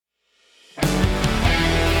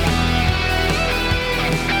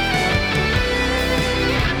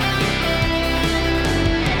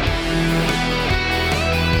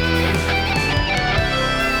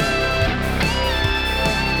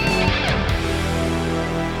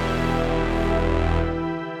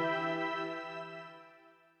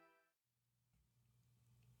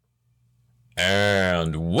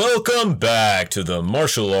And welcome back to the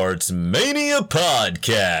Martial Arts Mania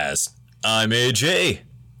Podcast. I'm AJ.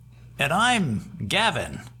 And I'm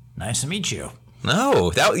Gavin. Nice to meet you.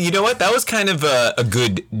 Oh, you know what? That was kind of a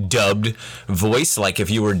good dubbed voice, like if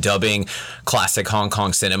you were dubbing classic Hong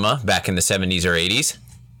Kong cinema back in the 70s or 80s.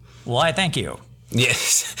 Why, thank you.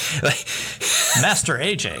 Yes. Master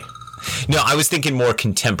AJ. No, I was thinking more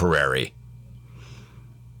contemporary.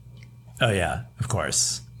 Oh, yeah, of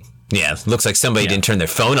course. Yeah, looks like somebody didn't turn their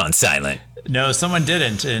phone on silent. No, someone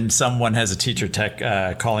didn't, and someone has a teacher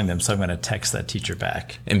calling them, so I'm going to text that teacher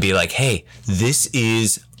back. And be like, hey, this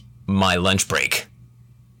is my lunch break.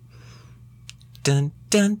 Dun,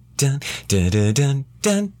 dun, dun, dun, dun, dun,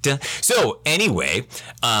 dun, dun. So anyway,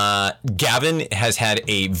 Gavin has had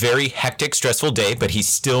a very hectic, stressful day, but he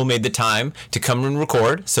still made the time to come and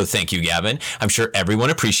record. So thank you, Gavin. I'm sure everyone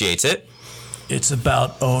appreciates it. It's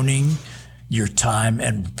about owning your time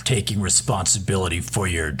and taking responsibility for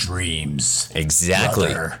your dreams.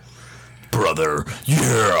 Exactly. Brother.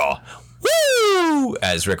 Yeah. Woo!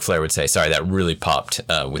 As Ric Flair would say. Sorry, that really popped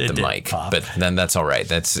with the mic. Pop. But then that's all right.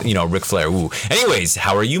 That's, Ric Flair. Woo. Anyways,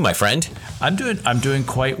 how are you, my friend? I'm doing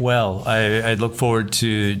quite well. I look forward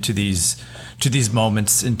to these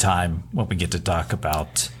moments in time when we get to talk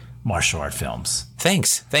about martial art films.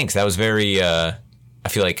 Thanks. That was very I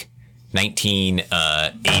feel like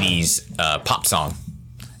 1980s pop song.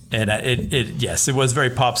 And it was very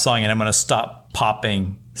pop song, and I'm going to stop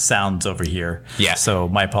popping sounds over here. Yeah. So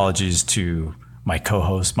my apologies to my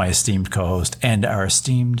co-host, my esteemed co-host, and our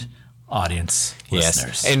esteemed audience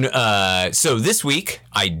listeners. Yes. And so this week,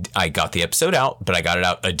 I got the episode out, but I got it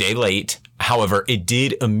out a day late. However, it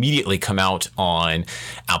did immediately come out on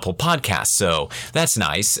Apple Podcasts, so that's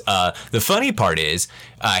nice. The funny part is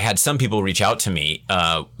I had some people reach out to me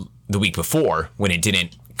the week before when it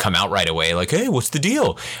didn't come out right away, like, hey, what's the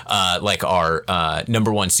deal? Like our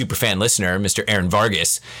number one superfan listener, Mr. Aaron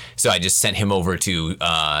Vargas. So I just sent him over to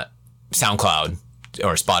SoundCloud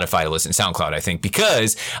or Spotify to listen to SoundCloud, I think,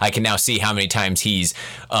 because I can now see how many times he's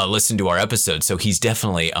listened to our episodes. So he's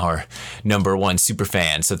definitely our number one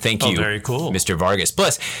superfan. So thank you, very cool, Mr. Vargas.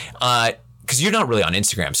 Plus, because you're not really on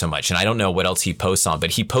Instagram so much, and I don't know what else he posts on,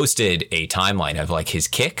 but he posted a timeline of like his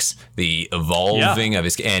kicks, the evolving of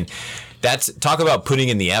his, and that's, talk about putting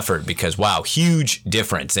in the effort, because wow, huge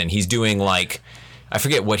difference. And he's doing like, I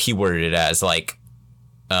forget what he worded it as, like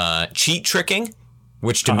cheat tricking,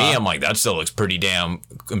 which to me, I'm like, that still looks pretty damn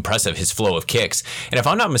impressive, his flow of kicks. And if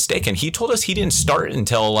I'm not mistaken, he told us he didn't start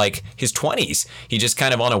until like his 20s. He just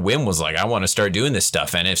kind of on a whim was like, I want to start doing this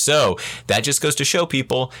stuff. And if so, that just goes to show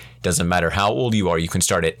people, doesn't matter how old you are, you can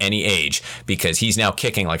start at any age, because he's now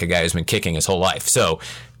kicking like a guy who's been kicking his whole life. So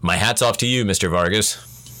my hat's off to you, Mr. Vargas.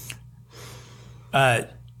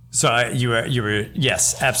 You were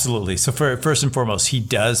yes, absolutely. So first and foremost, he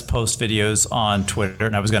does post videos on Twitter,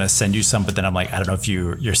 and I was going to send you some, but then I'm like, I don't know if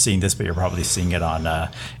you're seeing this, but you're probably seeing it on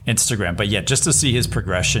Instagram. But yeah, just to see his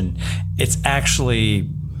progression, it's actually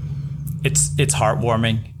it's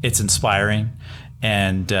heartwarming, it's inspiring,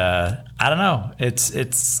 and I don't know,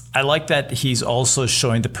 it's I like that he's also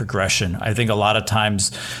showing the progression. I think a lot of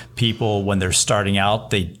times people, when they're starting out,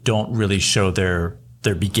 they don't really show their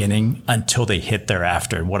beginning until they hit their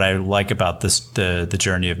after. And what I like about the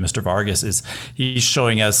journey of Mr. Vargas is he's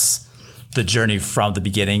showing us the journey from the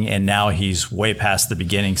beginning, and now he's way past the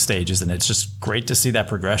beginning stages, and it's just great to see that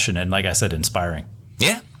progression, and like I said, inspiring.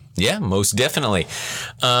 Yeah, most definitely.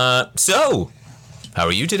 So how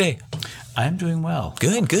are you today? I'm doing well.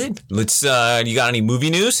 Good. Let's you got any movie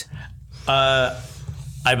news? I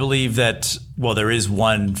believe that, well, there is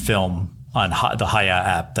one film on the Haya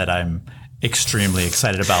app that I'm extremely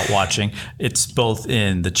excited about watching. It's both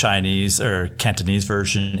in the Chinese or Cantonese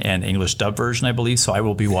version and English dub version, I believe. So I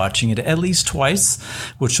will be watching it at least twice,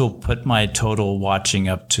 which will put my total watching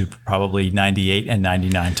up to probably 98 and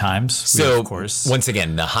 99 times. So, of course, once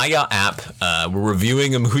again, the Haya app, we're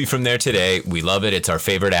reviewing a movie from there today. We love it. It's our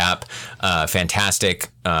favorite app. Fantastic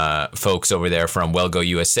folks over there from WellGo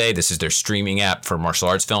USA. This is their streaming app for martial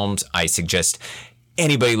arts films. I suggest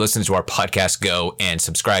anybody listens to our podcast, go and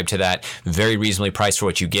subscribe to that. Very reasonably priced for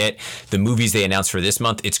what you get. The movies they announced for this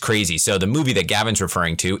month, it's crazy. So the movie that Gavin's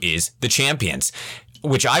referring to is The Champions,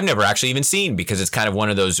 which I've never actually even seen, because it's kind of one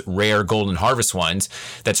of those rare Golden Harvest ones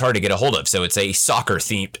that's hard to get a hold of. So it's a soccer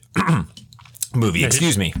themed movie.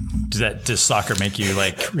 Excuse me. Does soccer make you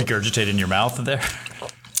like regurgitate in your mouth there?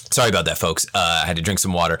 Sorry about that, folks. I had to drink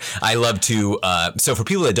some water. I love to. So for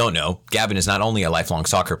people that don't know, Gavin is not only a lifelong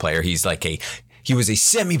soccer player, he was a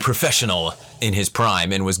semi-professional in his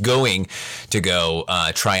prime and was going to go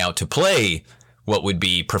try out to play what would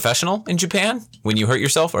be professional in Japan when you hurt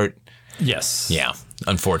yourself. Or yes. Yeah.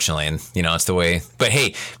 unfortunately. And, it's the way. But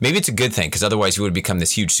hey, maybe it's a good thing, because otherwise you would become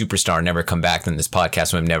this huge superstar and never come back, then this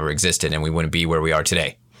podcast would have never existed and we wouldn't be where we are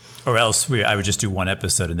today. Or else I would just do one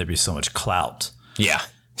episode and there'd be so much clout. Yeah.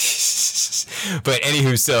 But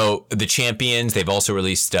anywho, so The Champions, they've also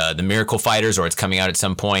released The Miracle Fighters, or it's coming out at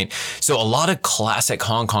some point. So a lot of classic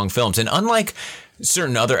Hong Kong films. And unlike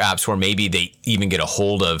certain other apps where maybe they even get a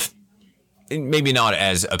hold of, maybe not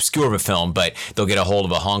as obscure of a film, but they'll get a hold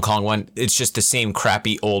of a Hong Kong one, it's just the same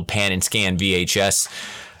crappy old pan and scan VHS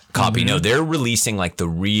copy. No, they're releasing like the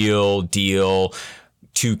real deal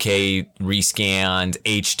 2K rescanned,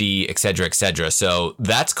 HD, et cetera, et cetera. So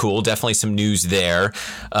that's cool. Definitely some news there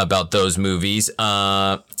about those movies.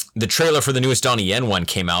 The trailer for the newest Donnie Yen one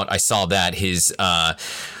came out. I saw that. His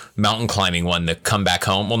mountain climbing one, the Come Back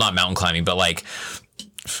Home. Well, not mountain climbing, but like,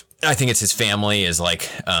 I think it's his family is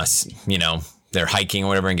like, they're hiking or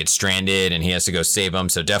whatever and get stranded and he has to go save them.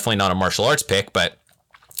 So definitely not a martial arts pick, but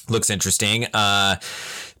looks interesting.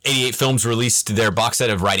 88 Films released their box set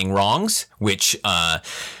of Righting Wrongs, which,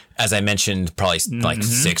 as I mentioned, probably like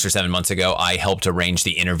 6 or 7 months ago, I helped arrange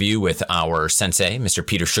the interview with our sensei, Mr.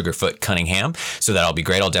 Peter Sugarfoot Cunningham. So that'll be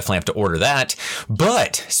great. I'll definitely have to order that.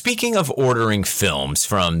 But speaking of ordering films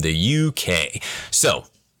from the UK, so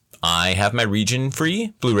I have my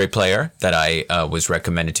region-free Blu-ray player that I was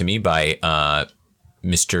recommended to me by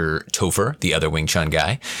Mr. Topher, the other Wing Chun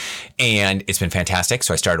guy. And it's been fantastic.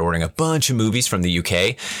 So I started ordering a bunch of movies from the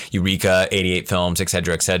UK, Eureka, 88 Films, et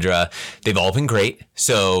cetera, et cetera. They've all been great.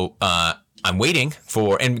 So I'm waiting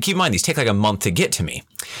for, and keep in mind, these take like a month to get to me.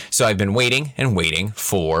 So I've been waiting and waiting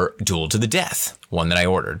for Duel to the Death, one that I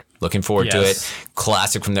ordered. Looking forward to it.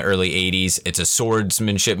 Classic from the early 80s. It's a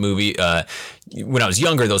swordsmanship movie. When I was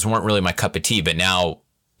younger, those weren't really my cup of tea, but now,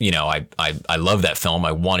 I love that film.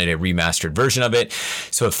 I wanted a remastered version of it.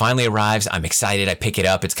 So it finally arrives. I'm excited. I pick it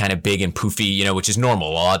up. It's kind of big and poofy, which is normal.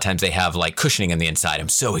 A lot of times they have like cushioning on the inside. I'm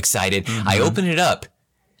so excited. I open it up.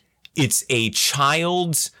 It's a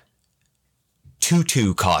child's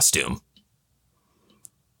tutu costume.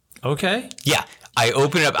 Okay. Yeah. I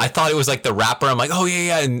open it up. I thought it was like the wrapper. I'm like, oh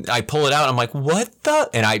yeah. And I pull it out. I'm like, what the?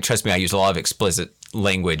 And trust me, I use a lot of explicit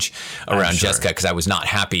language around Jessica because I was not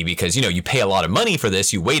happy because, you pay a lot of money for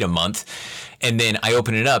this. You wait a month and then I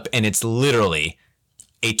open it up and it's literally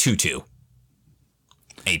a tutu.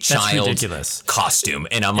 A child's costume.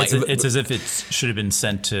 And I'm like, it's as if it should have been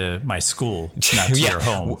sent to my school, not to your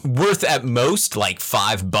home. Worth at most like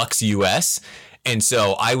 $5 US. And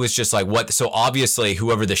so I was just like, what? So obviously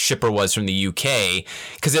whoever the shipper was from the UK,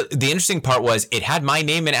 because the interesting part was it had my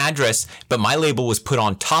name and address, but my label was put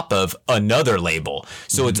on top of another label.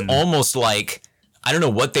 So it's almost like, I don't know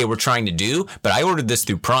what they were trying to do, but I ordered this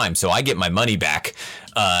through Prime. So I get my money back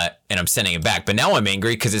and I'm sending it back. But now I'm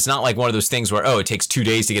angry because it's not like one of those things where, it takes 2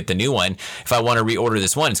 days to get the new one. If I want to reorder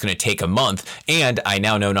this one, it's going to take a month. And I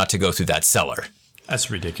now know not to go through that seller. That's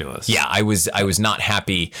ridiculous. Yeah, I was not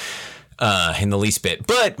happy in the least bit,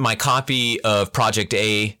 but my copy of Project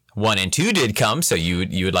A 1 and 2 did come, so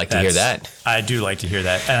you would like to hear that. I do like to hear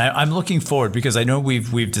that, and I'm looking forward because I know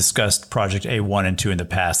we've discussed Project A1 and 2 in the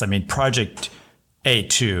past. I mean, Project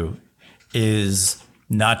A2 is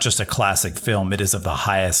not just a classic film; it is of the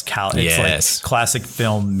highest caliber. It's like classic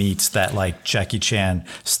film meets that like Jackie Chan,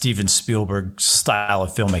 Steven Spielberg style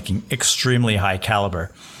of filmmaking, extremely high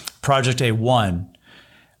caliber. Project A1.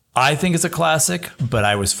 I think it's a classic, but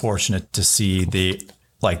I was fortunate to see the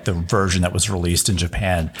version that was released in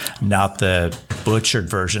Japan, not the butchered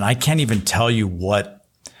version. I can't even tell you what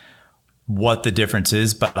the difference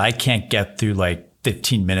is, but I can't get through like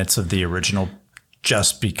 15 minutes of the original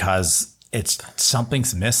just because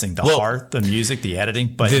something's missing. The heart, the music, the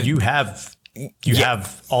editing, but you have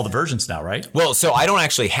all the versions now, right? Well, so I don't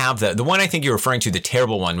actually have the one I think you're referring to, the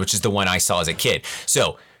terrible one, which is the one I saw as a kid.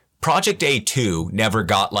 So Project A2 never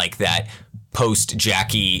got like that post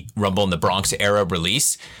Jackie Rumble in the Bronx era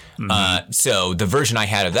release. So the version I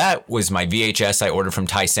had of that was my VHS I ordered from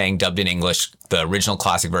Tai Sang, dubbed in English, the original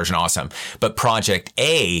classic version, awesome. But Project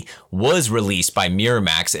A was released by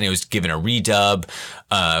Miramax and it was given a redub,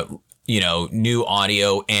 new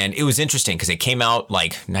audio. And it was interesting because it came out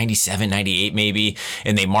like 97, 98 maybe.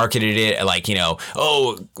 And they marketed it like,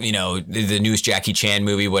 the newest Jackie Chan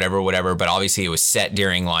movie, whatever. But obviously it was set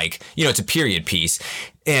during like, it's a period piece.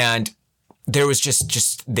 And there was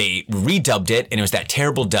just they redubbed it and it was that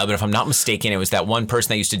terrible dub. And if I'm not mistaken, it was that one person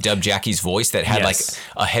that used to dub Jackie's voice that had like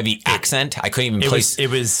a heavy accent. I couldn't even place. It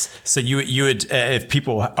was so you would, if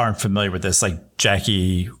people aren't familiar with this, like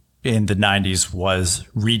Jackie in the 90s was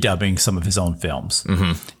redubbing some of his own films.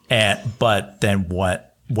 But then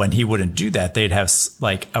what when he wouldn't do that, they'd have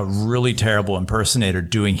like a really terrible impersonator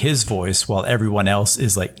doing his voice while everyone else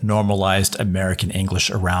is like normalized American English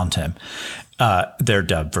around him, their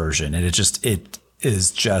dub version. And it's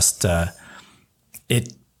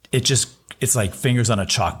like fingers on a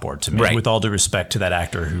chalkboard to me, right. With all due respect to that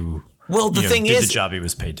actor who thing did is, the job he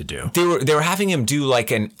was paid to do. They were having him do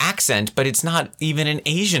like an accent, but it's not even an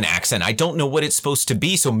Asian accent. I don't know what it's supposed to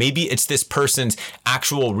be. So maybe it's this person's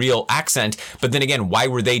actual real accent. But then again, why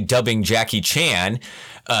were they dubbing Jackie Chan?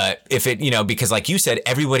 If it, because like you said,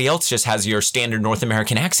 everybody else just has your standard North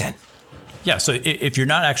American accent. Yeah. So if you're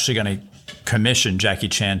not actually going to commission Jackie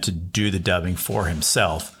Chan to do the dubbing for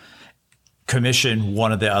himself, commission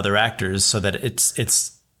one of the other actors so that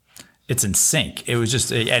it's in sync. It was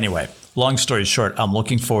just, anyway, long story short, I'm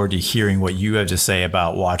looking forward to hearing what you have to say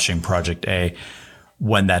about watching Project A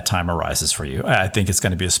when that time arises for you. I think it's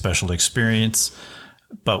going to be a special experience,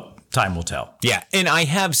 but time will tell. Yeah. And I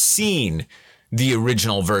have seen the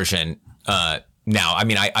original version now. I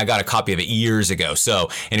mean, I got a copy of it years ago,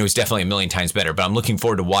 and it was definitely a million times better, but I'm looking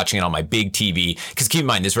forward to watching it on my big TV, because keep in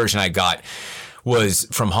mind, this version I got was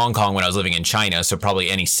from Hong Kong when I was living in China, so probably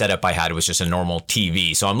any setup I had was just a normal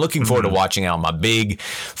TV. So I'm looking forward to watching it on my big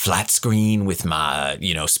flat screen with my,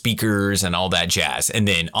 speakers and all that jazz. And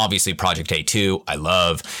then obviously Project A2, I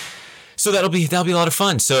love. So that'll be a lot of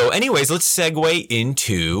fun. So anyways, let's segue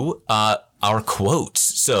into our quotes.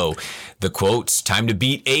 So the quotes, time to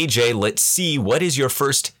beat AJ. Let's see, what is your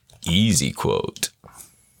first easy quote?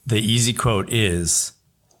 The easy quote is,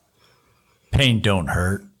 "Pain don't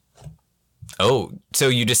hurt." Oh, so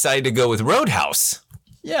you decided to go with Roadhouse.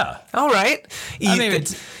 Yeah. All right. I mean,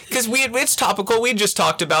 because it's topical. We just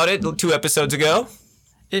talked about it 2 episodes ago.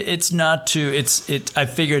 It's not too. I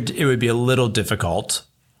figured it would be a little difficult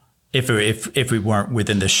if we weren't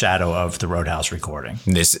within the shadow of the Roadhouse recording.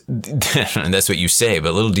 That's what you say,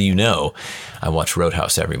 but little do you know, I watch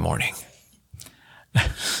Roadhouse every morning.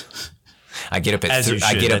 I get up at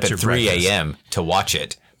 3 a.m. to watch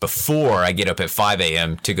it, before I get up at 5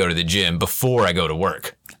 a.m. to go to the gym, before I go to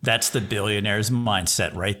work. That's the billionaire's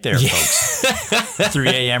mindset right there, folks. 3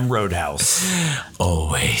 a.m. Roadhouse.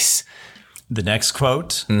 Always. The next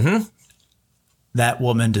quote. Mm-hmm. "That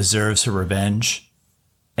woman deserves her revenge,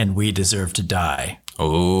 and we deserve to die."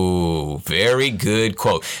 Oh, very good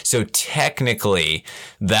quote. So technically,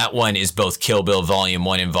 that one is both Kill Bill Volume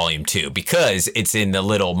 1 and Volume 2, because it's in the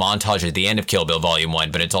little montage at the end of Kill Bill Volume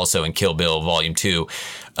 1, but it's also in Kill Bill Volume 2,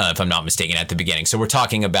 if I'm not mistaken, at the beginning. So we're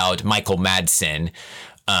talking about Michael Madsen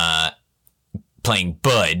playing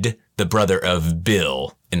Bud, the brother of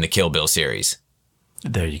Bill, in the Kill Bill series.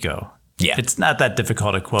 There you go. Yeah. It's not that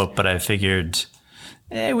difficult a quote, but I figured...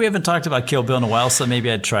 we haven't talked about Kill Bill in a while, so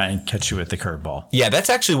maybe I'd try and catch you with the curveball. Yeah, that's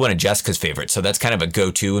actually one of Jessica's favorites. So that's kind of a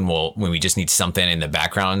go-to, and when we just need something in the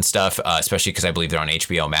background and stuff, especially because I believe they're on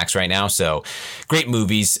HBO Max right now. So great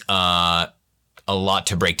movies, a lot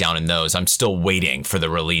to break down in those. I'm still waiting for the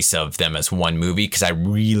release of them as one movie, because I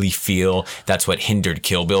really feel that's what hindered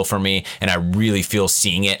Kill Bill for me. And I really feel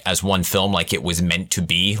seeing it as one film, like it was meant to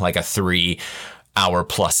be, like a 3-hour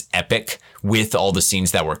plus epic with all the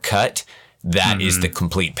scenes that were cut. That is the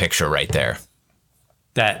complete picture right there.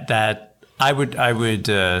 That I would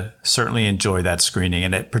certainly enjoy that screening,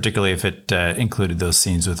 and particularly if it included those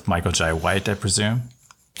scenes with Michael Jai White, I presume.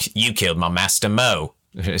 You killed my master Mo.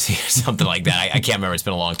 Something like that. I can't remember. It's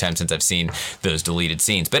been a long time since I've seen those deleted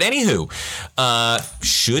scenes. But anywho,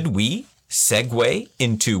 should we segue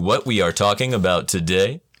into what we are talking about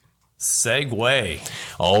today? Segue.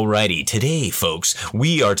 Alrighty. Today, folks,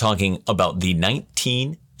 we are talking about the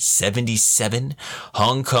 1977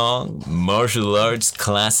 Hong Kong martial arts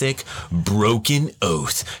classic Broken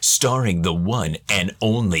Oath, starring the one and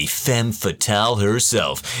only femme fatale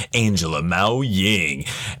herself, Angela Mao Ying,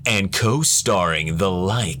 and co-starring the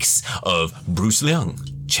likes of Bruce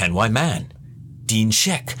Leung, Chen Wai Man, Dean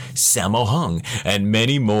Shek, Sammo Hung, and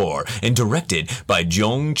many more, and directed by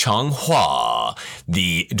Zhong Changhua,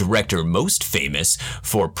 the director most famous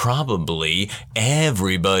for probably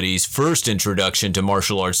everybody's first introduction to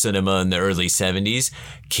martial arts cinema in the early 70s,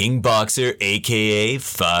 King Boxer, aka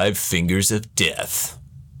Five Fingers of Death.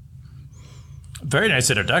 Very nice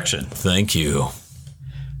introduction. Thank you.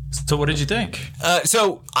 So what did you think?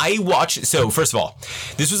 So first of all,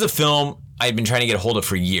 this was a film I've been trying to get a hold of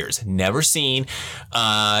for years. Never seen.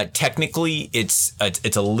 Technically, it's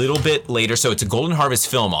a little bit later, so it's a Golden Harvest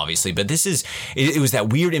film, obviously. But it was that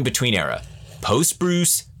weird in between era, post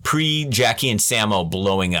Bruce, pre Jackie and Sammo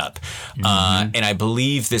blowing up, and I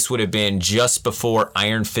believe this would have been just before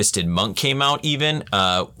Iron Fisted Monk came out, even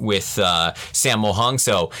with Sammo Hung.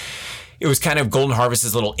 So it was kind of Golden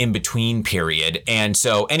Harvest's little in-between period. And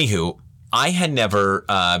so, anywho, I had never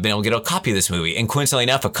been able to get a copy of this movie. And coincidentally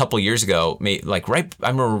enough, a couple years ago, I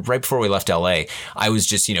remember right before we left LA, I was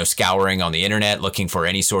just, scouring on the internet looking for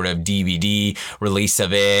any sort of DVD release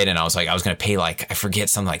of it. And I was like, I was going to pay I forget,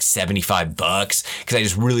 something like $75 because I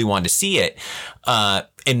just really wanted to see it.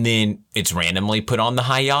 And then it's randomly put on the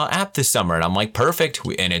Hi-YAH app this summer. And I'm like, perfect.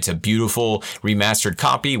 And it's a beautiful remastered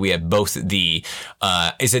copy. We have both the,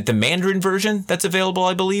 is it the Mandarin version that's available,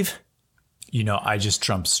 I believe? I just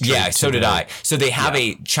jumped straight. Yeah, so did I. So they have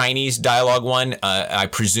a Chinese dialogue one. I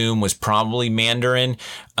presume was probably Mandarin.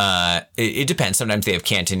 It depends. Sometimes they have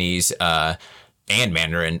Cantonese and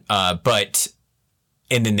Mandarin,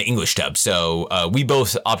 and then the English dub. So we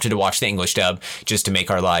both opted to watch the English dub just to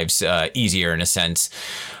make our lives easier in a sense.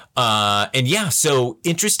 So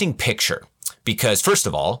interesting picture because first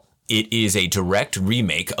of all, it is a direct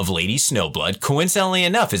remake of Lady Snowblood. Coincidentally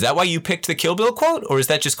enough, is that why you picked the Kill Bill quote, or is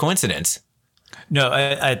that just coincidence? No,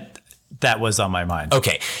 that was on my mind.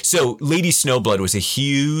 Okay, so Lady Snowblood was a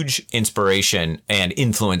huge inspiration and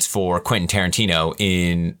influence for Quentin Tarantino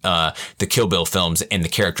in the Kill Bill films and the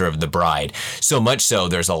character of the bride. So much so,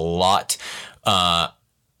 there's a lot,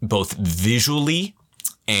 both visually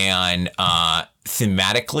and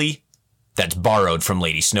thematically, that's borrowed from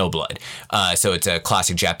Lady Snowblood. So it's a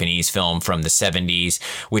classic Japanese film from the 70s,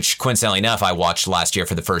 which coincidentally enough, I watched last year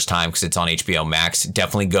for the first time because it's on HBO Max.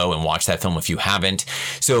 Definitely go and watch that film if you haven't.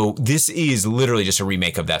 So this is literally just a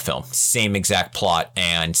remake of that film. Same exact plot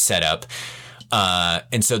and setup.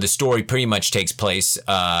 And so the story pretty much takes place,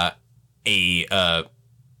 a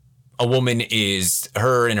woman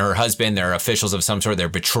her and her husband, they're officials of some sort. They're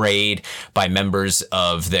betrayed by members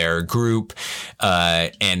of their group.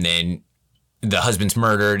 And then the husband's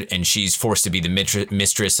murdered and she's forced to be the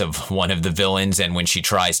mistress of one of the villains. And when she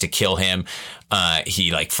tries to kill him,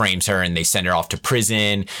 he frames her and they send her off to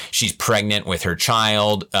prison. She's pregnant with her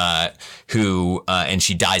child, and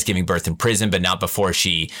she dies giving birth in prison, but not before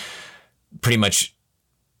she pretty much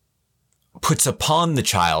puts upon the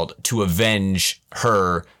child to avenge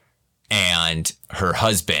her and her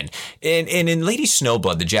husband. And in Lady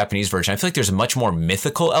Snowblood, the Japanese version, I feel like there's a much more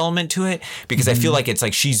mythical element to it because I feel like it's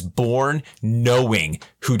like she's born knowing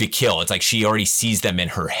who to kill. It's like she already sees them in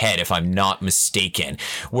her head, if I'm not mistaken.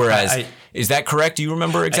 Whereas, is that correct? Do you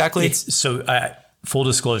remember exactly? Full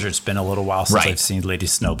disclosure, it's been a little while since I've seen Lady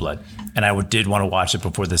Snowblood, and I did want to watch it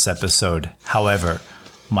before this episode. However,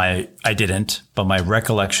 I didn't, but my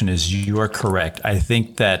recollection is you are correct. I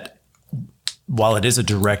think that while it is a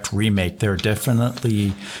direct remake, there are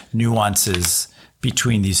definitely nuances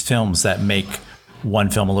between these films that make one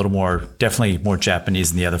film definitely more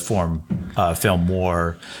Japanese and the other film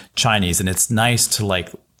more Chinese. And it's nice to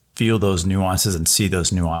feel those nuances and see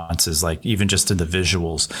those nuances, even just in the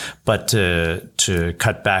visuals. But to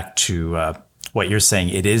cut back to what you're saying,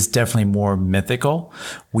 it is definitely more mythical.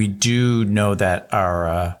 We do know that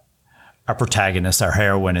our protagonist, our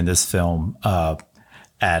heroine in this film,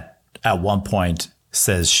 at one point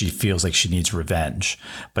says she feels like she needs revenge,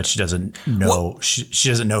 but she doesn't know she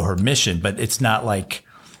doesn't know her mission. But it's not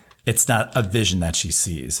a vision that she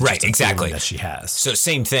sees. It's right, exactly. That she has. So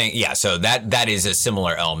same thing. Yeah. So that is a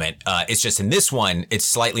similar element. It's just in this one, it's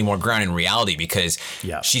slightly more grounded in reality because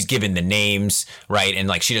she's given the names, right?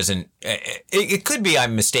 And she doesn't, it could be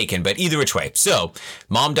I'm mistaken, but either which way. So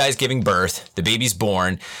mom dies giving birth. The baby's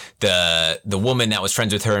born. The woman that was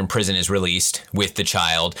friends with her in prison is released with the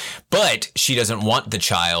child, but she doesn't want the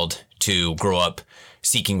child to grow up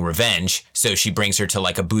seeking revenge. So she brings her to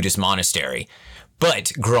a Buddhist monastery.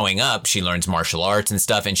 But growing up, she learns martial arts and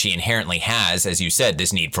stuff, and she inherently has, as you said,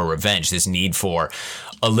 this need for revenge, this need for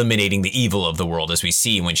eliminating the evil of the world, as we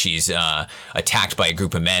see when she's attacked by a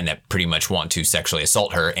group of men that pretty much want to sexually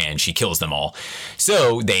assault her, and she kills them all.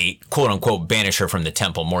 So they, quote-unquote, banish her from the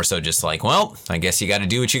temple, more so just well, I guess you got to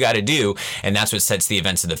do what you got to do. And that's what sets the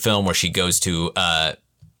events of the film, where she goes to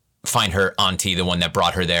find her auntie, the one that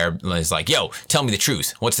brought her there, is like, yo, tell me the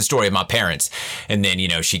truth. What's the story of my parents? And then,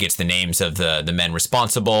 she gets the names of the men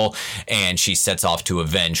responsible, and she sets off to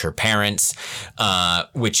avenge her parents,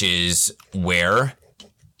 which is where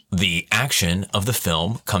the action of the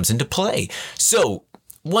film comes into play. So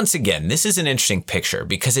once again, this is an interesting picture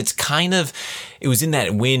because it's it was in that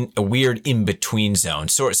a weird in-between zone.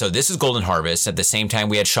 So this is Golden Harvest. At the same time,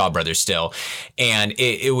 we had Shaw Brothers still. And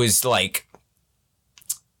it was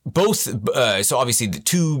both, so obviously the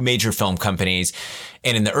two major film companies,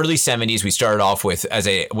 and in the early 70s, we started off with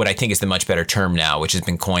what I think is the much better term now, which has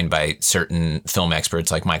been coined by certain film experts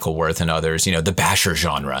like Michael Wirth and others, the basher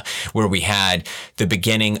genre, where we had the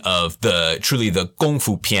beginning of truly the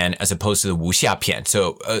Gongfu Pian as opposed to the Wuxia Pian.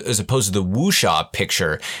 So as opposed to the wuxia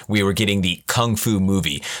picture, we were getting the Kung Fu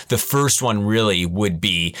movie. The first one really would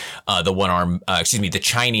be the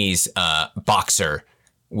Chinese boxer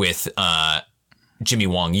with Jimmy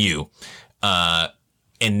Wong Yu.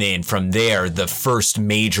 And then from there, the first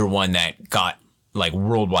major one that got like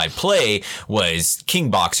worldwide play was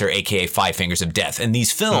King Boxer, aka Five Fingers of Death. And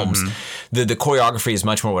these films, the choreography is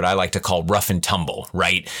much more what I like to call rough and tumble,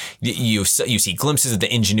 right? You see glimpses of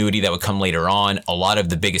the ingenuity that would come later on. A lot of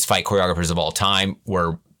the biggest fight choreographers of all time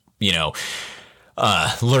were,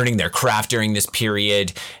 learning their craft during this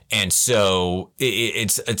period. And so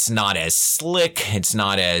it's not as slick. It's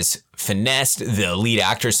not as finessed. The lead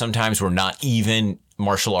actors sometimes were not even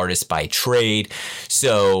martial artists by trade.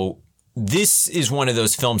 So this is one of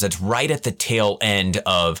those films that's right at the tail end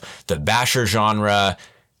of the basher genre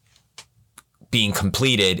being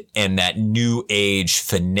completed and that new age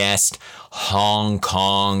finessed Hong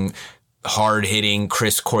Kong hard-hitting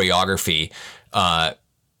crisp choreography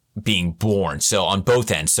being born. So on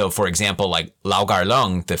both ends. So for example, like Lau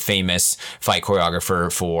Gar-leung, the famous fight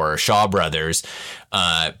choreographer for Shaw Brothers,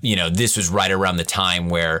 this was right around the time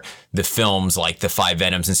where the films like The Five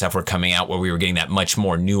Venoms and stuff were coming out, where we were getting that much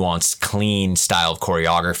more nuanced, clean style of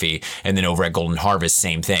choreography. And then over at Golden Harvest,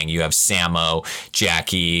 same thing. You have Sammo,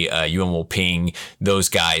 Jackie, Yuen Woo-ping. Those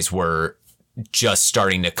guys were just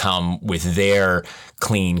starting to come with their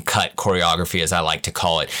clean cut choreography, as I like to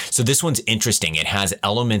call it. So this one's interesting. It has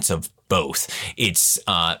elements of both. It's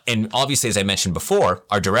and obviously, as I mentioned before,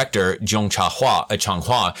 our director Jung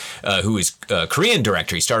Chang-hwa, who is a Korean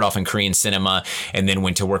director. He started off in Korean cinema and then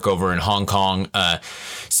went to work over in Hong Kong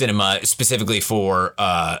cinema, specifically for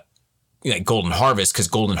Golden Harvest, because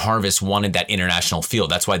Golden Harvest wanted that international feel.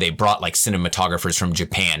 That's why they brought like cinematographers from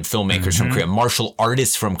Japan, filmmakers from Korea, martial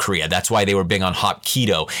artists from Korea. That's why they were big on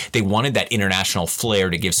Hapkido. They wanted that international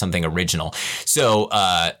flair to give something original. So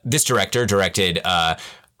this director directed a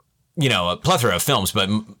plethora of films, but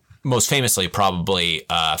most famously probably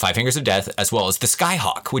Five Fingers of Death, as well as The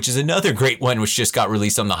Skyhawk, which is another great one, which just got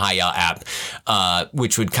released on the Haya app,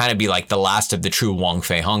 which would kind of be like the last of the true Wong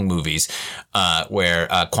Fei-hung movies, where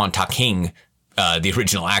Kwon Tak-hing, the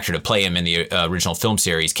original actor to play him in the original film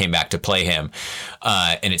series, came back to play him,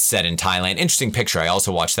 and it's set in Thailand. Interesting picture. I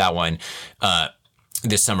also watched that one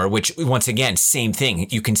this summer, which once again, same thing.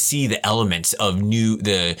 You can see the elements of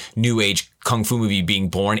the new age Kung Fu movie being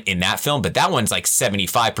born in that film, but that one's like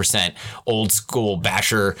 75% old school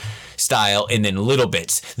basher style and then little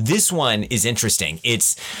bits. This one is interesting.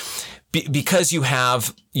 It's because you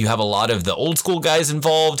have a lot of the old school guys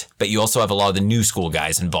involved, but you also have a lot of the new school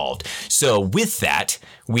guys involved. So with that,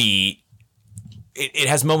 it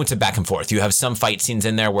has moments of back and forth. You have some fight scenes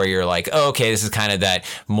in there where you're like, oh, okay, this is kind of that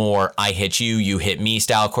more I hit you, you hit me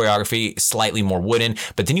style choreography, slightly more wooden.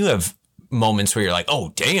 But then you have moments where you're like,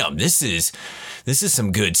 oh, damn, this is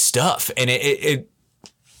some good stuff. And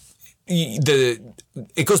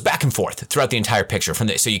it goes back and forth throughout the entire picture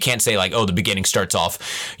so you can't say like, oh, the beginning starts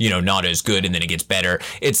off, not as good and then it gets better.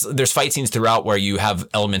 There's fight scenes throughout where you have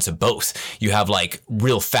elements of both. You have like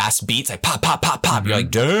real fast beats, like pop, pop, pop, pop. You're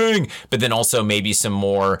like, dang. But then also maybe some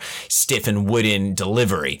more stiff and wooden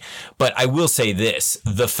delivery. But I will say this,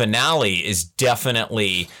 the finale is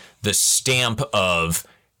definitely the stamp of,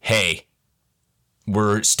 hey,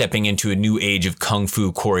 we're stepping into a new age of Kung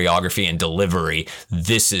Fu choreography and delivery.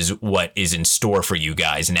 This is what is in store for you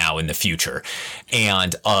guys now in the future.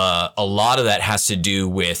 And a lot of that has to do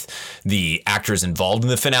with the actors involved in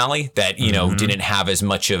the finale that, didn't have as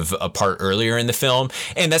much of a part earlier in the film.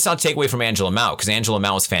 And that's not to take away from Angela Mao, because Angela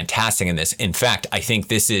Mao is fantastic in this. In fact, I think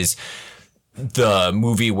this is the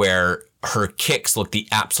movie where her kicks look the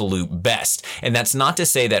absolute best. And that's not to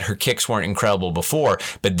say that her kicks weren't incredible before,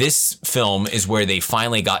 but this film is where they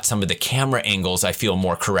finally got some of the camera angles, I feel,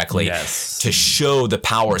 more correctly to show the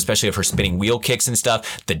power, especially of her spinning wheel kicks and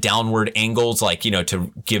stuff, the downward angles, like,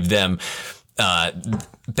 to give them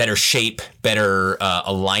better shape, better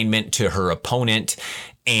alignment to her opponent.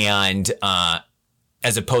 And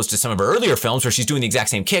as opposed to some of her earlier films where she's doing the exact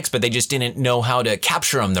same kicks, but they just didn't know how to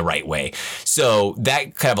capture them the right way. So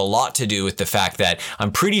that could have a lot to do with the fact that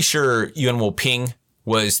I'm pretty sure Yuen Woo-ping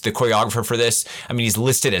was the choreographer for this. I mean, he's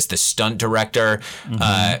listed as the stunt director.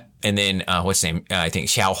 And then what's his name? I think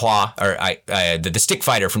Xiao Hua, or the stick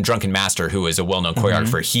fighter from Drunken Master, who is a well-known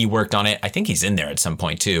choreographer. He worked on it. I think he's in there at some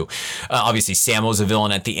point too. Obviously, Sammo's a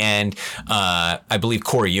villain at the end. I believe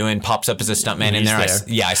Corey Ewan pops up as a stuntman in there.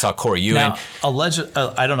 I saw Corey Ewan. Now,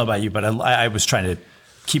 I don't know about you, but I was trying to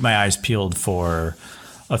keep my eyes peeled for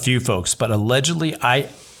a few folks. But allegedly, I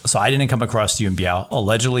didn't come across Yuen Biao.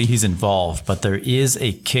 Allegedly, he's involved, but there is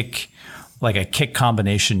a kick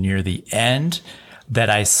combination near the end that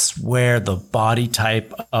I swear the body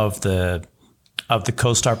type of the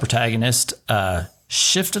co-star protagonist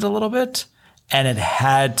shifted a little bit, and it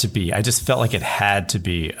had to be. I just felt like it had to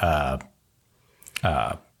be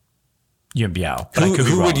Yuen Biao.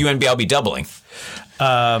 Who would Yuen Biao be doubling?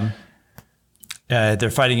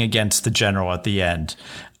 They're fighting against the general at the end.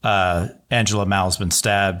 Angela Mao's been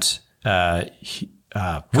stabbed. Which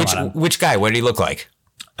guy? What did he look like?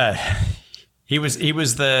 He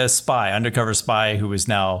was the spy, undercover spy, who is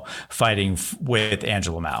now fighting with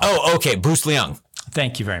Angela Mao. Oh, okay, Bruce Leung.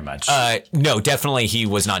 Thank you very much. No, definitely he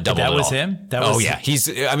was not doubled. That was all. him. Yeah, his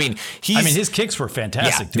kicks were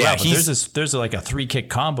fantastic. Yeah, but there's like a 3-kick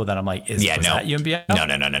combo that I'm like, was that Yuen Biao? No.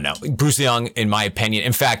 Bruce Leung, in my opinion.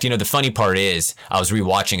 In fact, the funny part is, I was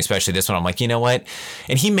rewatching, especially this one. I'm like, you know what?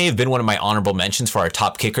 And he may have been one of my honorable mentions for our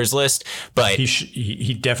top kickers list, but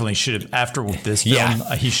he definitely should have. After this film,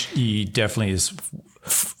 he definitely is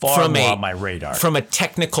far more on my radar. From a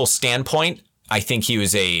technical standpoint, I think he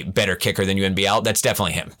was a better kicker than Yuen Biao. That's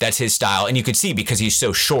definitely him. That's his style. And you could see, because he's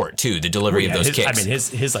so short too, the delivery of those kicks. I mean,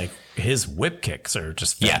 his whip kicks are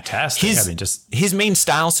just fantastic. His main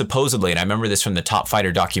style, supposedly, and I remember this from the Top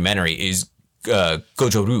Fighter documentary, is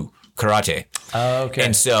Gojo-ryu karate. Oh, okay.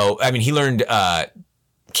 And so, I mean, he learned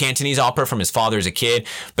Cantonese opera from his father as a kid,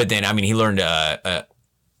 but then, I mean, he learned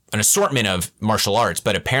an assortment of martial arts,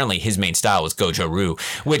 but apparently his main style was Gojo-ryu,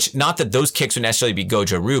 which, not that those kicks would necessarily be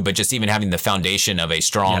Gojo-ryu, but just even having the foundation of a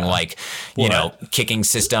strong, kicking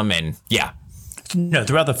system. And no,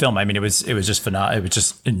 throughout the film, I mean, it was just phenomenal. It was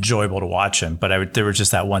just enjoyable to watch him. But there was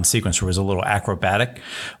just that one sequence where it was a little acrobatic,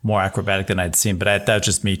 more acrobatic than I'd seen. But that was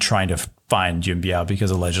just me trying to find Yuen Biao,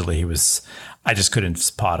 because allegedly I just couldn't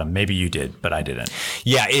spot him. Maybe you did, but I didn't.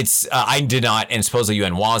 Yeah, I did not, and supposedly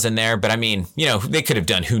Yuen was in there. But I mean, they could have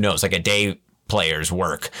done, who knows, like a day player's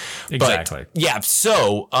work. Exactly. But, yeah.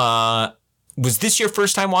 So, was this your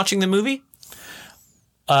first time watching the movie?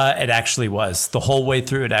 It actually was. The whole way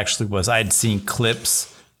through, it actually was. I had seen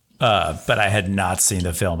clips, but I had not seen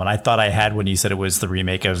the film. And I thought I had when you said it was the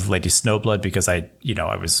remake of Lady Snowblood, because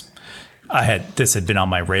this had been on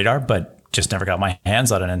my radar, but just never got my hands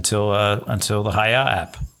on it until the Haya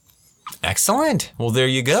app. Excellent. Well, there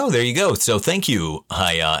you go. So thank you,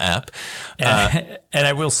 Haya app. And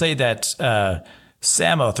I will say that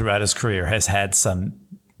Sammo, throughout his career, has had some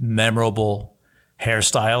memorable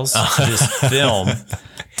hairstyles. This film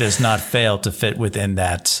does not fail to fit within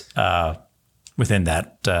that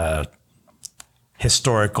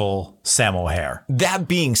historical Sammo hair. That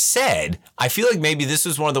being said, I feel like maybe this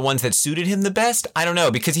was one of the ones that suited him the best. I don't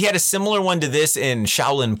know, because he had a similar one to this in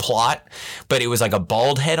Shaolin Plot, but it was like a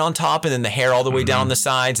bald head on top and then the hair all the way down the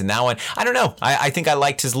sides. And that one, I don't know. I think I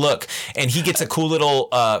liked his look. And he gets a cool little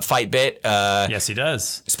fight bit. Yes, he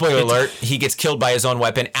does. Spoiler alert, he gets killed by his own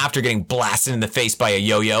weapon after getting blasted in the face by a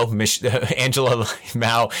yo-yo. Angela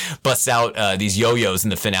Mao busts out these yo-yos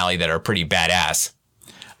in the finale that are pretty badass.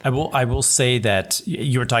 I will say that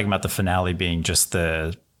you were talking about the finale being just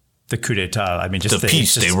the coup d'etat. I mean, just the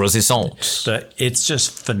piece de resistance. It's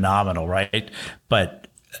just phenomenal, right? But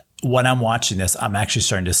when I'm watching this, I'm actually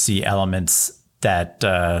starting to see elements that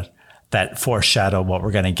foreshadow what we're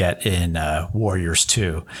going to get in Warriors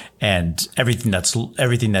 2, and everything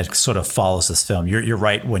that sort of follows this film. You're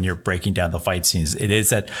right when you're breaking down the fight scenes. It is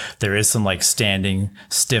that there is some like standing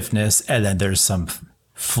stiffness, and then there's some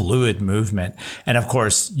fluid movement. And of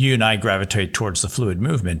course, you and I gravitate towards the fluid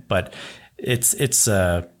movement, but it's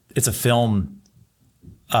a film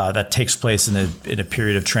that takes place in a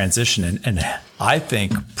period of transition, and I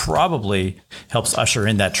think probably helps usher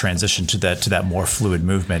in that transition to that more fluid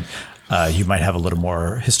movement. You might have a little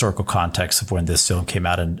more historical context of when this film came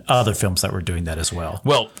out and other films that were doing that as well.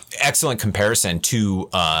 Well, excellent comparison to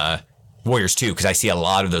Warriors 2, because I see a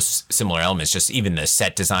lot of those similar elements, just even the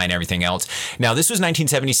set design, everything else. Now, this was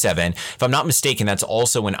 1977. If I'm not mistaken, that's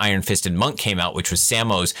also when Iron Fisted Monk came out, which was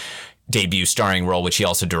Sammo's debut starring role, which he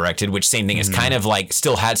also directed, which same thing is kind of like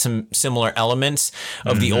still had some similar elements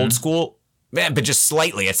of the old school, but just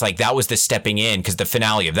slightly. It's like that was the stepping in, because the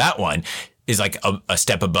finale of that one is like a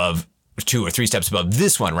step above 2 or 3 steps above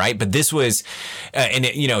this one, right? But this was, and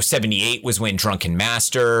it, 78 was when Drunken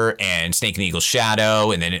Master and Snake and the Eagle's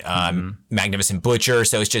Shadow, and then Magnificent Butcher.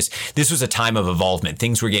 So it's just, this was a time of evolvement.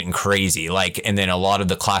 Things were getting crazy. And then a lot of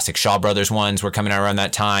the classic Shaw Brothers ones were coming out around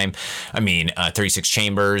that time. 36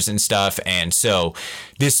 Chambers and stuff. And so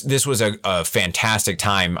this was a fantastic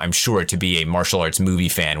time, I'm sure, to be a martial arts movie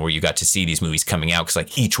fan, where you got to see these movies coming out,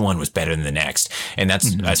 because each one was better than the next. And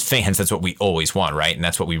that's, as fans, that's what we always want, right? And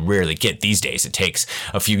that's what we rarely get these days. It takes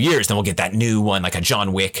a few years, then we'll get that new one, like a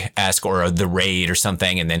John Wick-esque or a The Raid or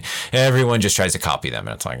something, and then everyone just tries to copy them,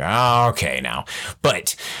 and it's like, oh, okay now.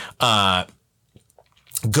 But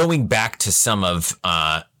going back to some of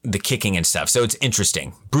the kicking and stuff, so it's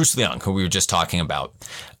interesting. Bruce Leung, who we were just talking about,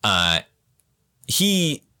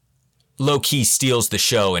 he low-key steals the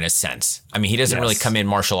show in a sense. He doesn't really come in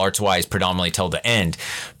martial arts-wise predominantly till the end.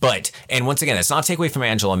 But, and once again, that's not a takeaway from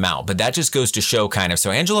Angela Mao, but that just goes to show kind of,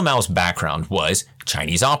 so Angela Mao's background was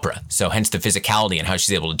Chinese opera. So hence the physicality and how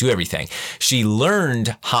she's able to do everything. She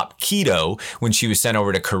learned Hapkido when she was sent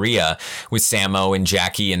over to Korea with Sammo and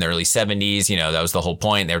Jackie in the early 70s. That was the whole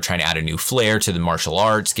point. They were trying to add a new flair to the martial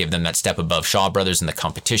arts, give them that step above Shaw Brothers in the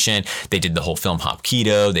competition. They did the whole film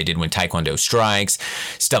Hapkido. They did When Taekwondo Strikes,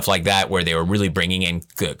 stuff like that, where they were really bringing in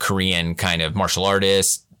Korean kind of martial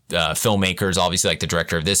artists, filmmakers, obviously, like the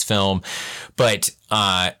director of this film. But,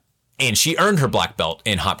 and she earned her black belt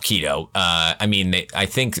in Hapkido. I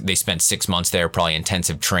think they spent 6 months there, probably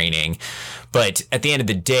intensive training. But at the end of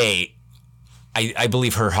the day, I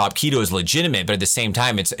believe her Hapkido is legitimate, but at the same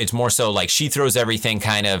time, it's more so like she throws everything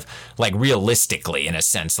kind of like realistically, in a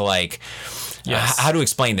sense. How to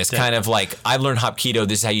explain this? Kind of like, I've learned Hapkido,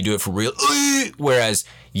 this is how you do it for real. Whereas,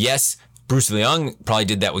 yes, Bruce Leung probably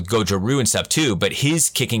did that with Goju Ryu and stuff too, but his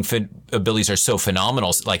kicking abilities are so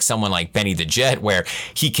phenomenal, like someone like Benny the Jet, where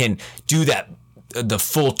he can do that, the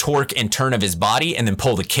full torque and turn of his body and then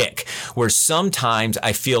pull the kick. Where sometimes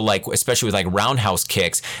I feel like, especially with like roundhouse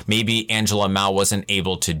kicks, maybe Angela Mao wasn't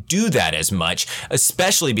able to do that as much,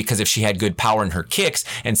 especially because if she had good power in her kicks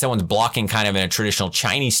and someone's blocking kind of in a traditional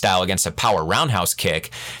Chinese style against a power roundhouse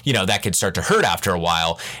kick, that could start to hurt after a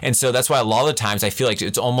while. And so that's why a lot of the times I feel like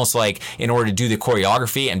it's almost like, in order to do the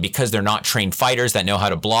choreography, and because they're not trained fighters that know how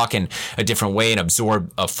to block in a different way and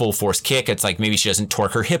absorb a full force kick, it's like maybe she doesn't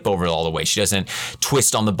torque her hip over all the way. She doesn't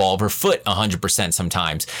twist on the ball of her foot 100%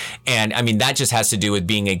 sometimes. And that just has to do with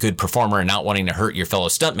being a good performer and not wanting to hurt your fellow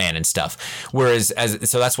stuntman and stuff. Whereas,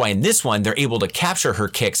 so that's why in this one, they're able to capture her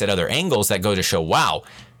kicks at other angles that go to show, wow,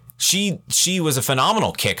 she was a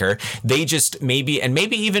phenomenal kicker. They just maybe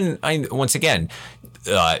even, once again,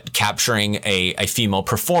 capturing a female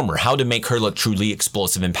performer, how to make her look truly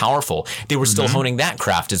explosive and powerful. They were still honing that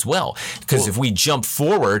craft as well. Because if we jump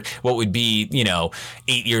forward, what would be,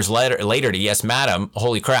 8 years later to Yes, Madam,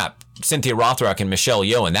 holy crap, Cynthia Rothrock and Michelle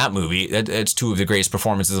Yeoh in that movie, it's two of the greatest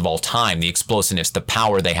performances of all time. The explosiveness, the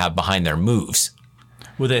power they have behind their moves.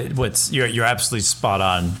 Well, you're absolutely spot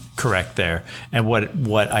on correct there. And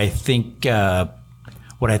what I think the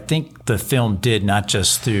film did, not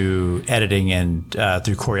just through editing and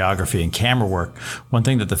through choreography and camera work, one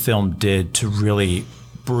thing that the film did to really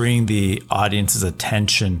bring the audience's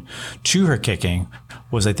attention to her kicking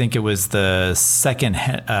was, I think it was the second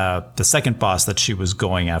boss that she was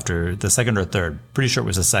going after, the second or third, pretty sure it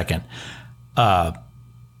was the second.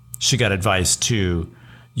 She got advice to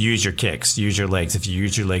use your kicks, use your legs. If you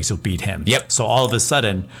use your legs, you'll beat him. Yep. So all of a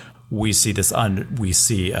sudden, we see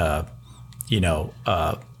a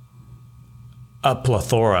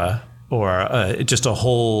plethora or just a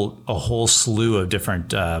whole slew of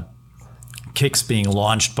different kicks being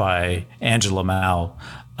launched by Angela Mao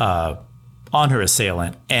on her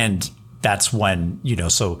assailant. And that's when,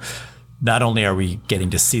 so not only are we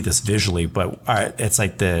getting to see this visually, but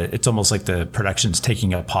it's almost like the production's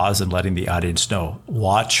taking a pause and letting the audience know,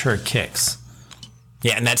 watch her kicks.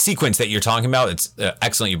 Yeah, and that sequence that you're talking about, it's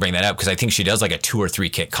excellent you bring that up, because I think she does like a 2 or 3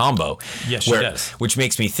 kick combo. Yes, she does. Which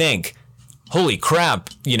makes me think, holy crap,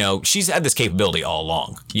 she's had this capability all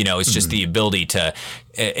along. It's just the ability to,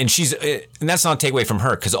 and that's not a takeaway from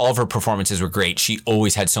her, because all of her performances were great. She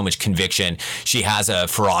always had so much conviction. She has a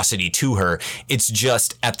ferocity to her. It's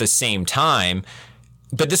just at the same time,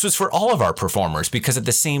 but this was for all of our performers, because at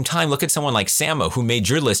the same time, look at someone like Sammo, who made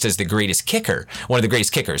your list as the greatest kicker, one of the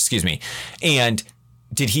greatest kickers, excuse me. And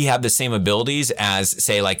did he have the same abilities as,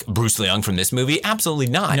 say, like Bruce Leung from this movie? Absolutely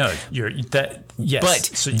not. No, yes. But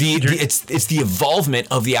so it's the evolvement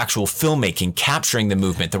of the actual filmmaking, capturing the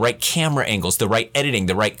movement, the right camera angles, the right editing,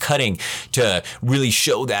 the right cutting to really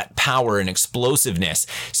show that power and explosiveness.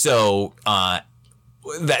 So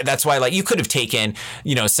that's why, like, you could have taken,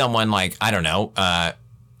 someone like, I don't know,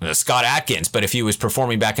 Scott Adkins, but if he was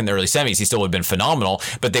performing back in the early 70s, he still would have been phenomenal,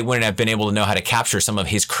 but they wouldn't have been able to know how to capture some of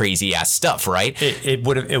his crazy ass stuff, right? It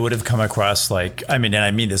would have come across like, I mean, and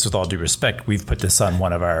I mean this with all due respect, we've put this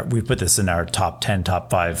in our top 10, top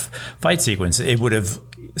 5 fight sequence.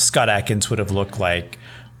 Scott Adkins would have looked like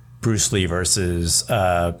Bruce Lee versus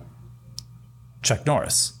Chuck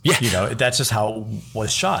Norris. Yeah. That's just how it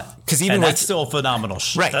was shot. Because even that's still a phenomenal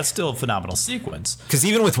right. That's still a phenomenal sequence. Because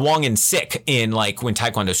even with Wong and Sik in like when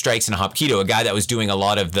Taekwondo Strikes and Hapkido, a guy that was doing a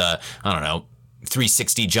lot of the, I don't know,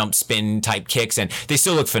 360 jump spin type kicks, and they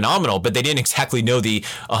still look phenomenal, but they didn't exactly know the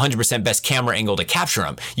 100% best camera angle to capture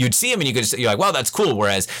them. You'd see them and you're like, wow, that's cool.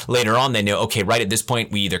 Whereas later on they know, okay, right at this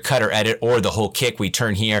point we either cut or edit, or the whole kick we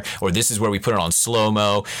turn here, or this is where we put it on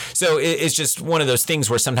slow-mo. So it's just one of those things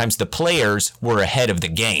where sometimes the players were ahead of the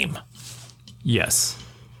game. Yes.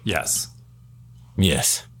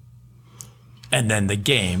 And then the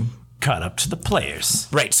game caught up to the players.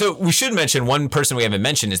 Right. So we should mention one person we haven't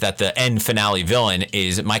mentioned is that the end finale villain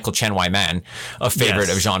is Michael Chen Wai Man, a favorite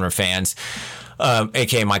of genre fans,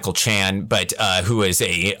 aka Michael Chan, but who is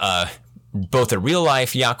both a real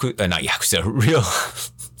life not Yakuza, real.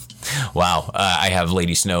 Wow, I have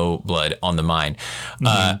Lady Snowblood on the mind.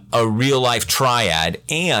 A real life triad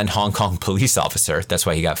and Hong Kong police officer. That's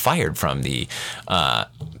why he got fired from the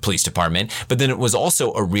police department. But then it was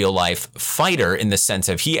also a real life fighter in the sense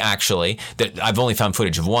of he actually, that I've only found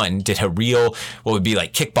footage of one, did a real, what would be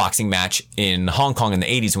like kickboxing match in Hong Kong in the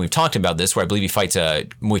 80s. And we've talked about this, where I believe he fights a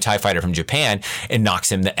Muay Thai fighter from Japan and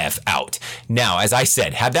knocks him the F out. Now, as I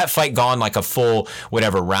said, had that fight gone like a full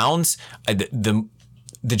whatever rounds,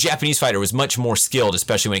 the Japanese fighter was much more skilled,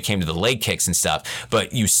 especially when it came to the leg kicks and stuff.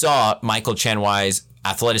 But you saw Michael Chen Wai's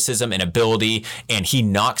athleticism and ability, and he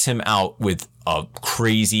knocks him out with a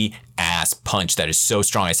crazy ass punch that is so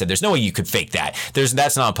strong. I said, there's no way you could fake that.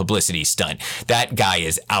 That's not a publicity stunt. That guy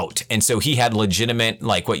is out. And so he had legitimate,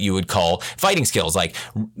 like what you would call fighting skills, like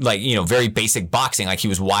very basic boxing. Like he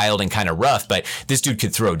was wild and kind of rough, but this dude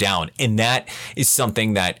could throw down. And that is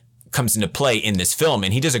something that comes into play in this film,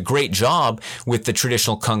 and he does a great job with the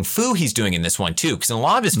traditional kung fu he's doing in this one too, because in a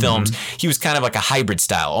lot of his films he was kind of like a hybrid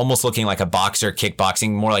style, almost looking like a boxer,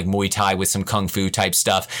 kickboxing, more like Muay Thai with some kung fu type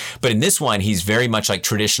stuff. But in this one he's very much like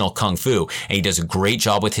traditional kung fu, and he does a great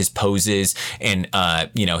job with his poses and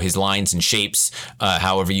his lines and shapes,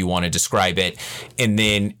 however you want to describe it. And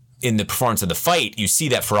then in the performance of the fight, you see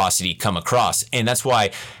that ferocity come across. And that's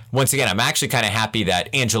why, once again, I'm actually kind of happy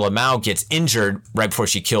that Angela Mao gets injured right before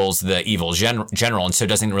she kills the evil general, and so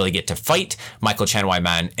doesn't really get to fight Michael Chen Wai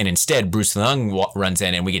Man. And instead, Bruce Leung runs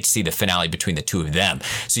in, and we get to see the finale between the two of them.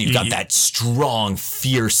 So you've got that strong,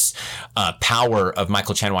 fierce power of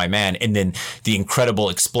Michael Chen Wai Man, and then the incredible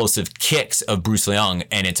explosive kicks of Bruce Leung,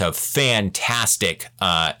 and it's a fantastic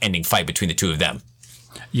ending fight between the two of them.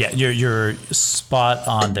 Yeah, you're spot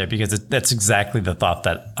on there, because that's exactly the thought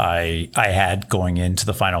that I had going into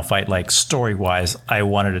the final fight. Like, story-wise, I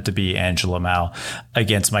wanted it to be Angela Mao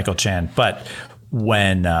against Michael Chan. But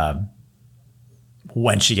when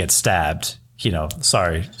she gets stabbed,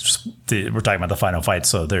 sorry, we're talking about the final fight,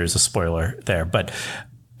 so there's a spoiler there. But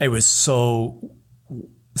it was so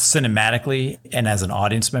cinematically, and as an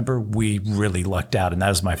audience member, we really lucked out. And that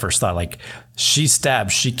was my first thought. Like, she's stabbed,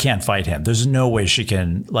 she can't fight him. There's no way she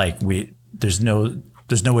can, there's no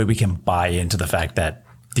way we can buy into the fact that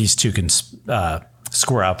these two can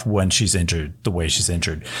square up when she's injured the way she's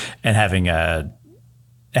injured, and having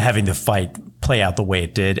the fight play out the way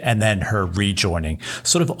it did, and then her rejoining,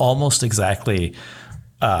 sort of almost exactly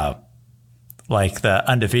like the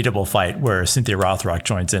Undefeatable fight where Cynthia Rothrock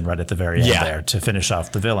joins in right at the very end there to finish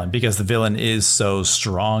off the villain, because the villain is so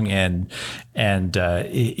strong, and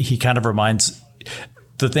he kind of reminds,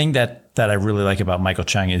 the thing that I really like about Michael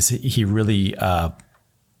Chang is he really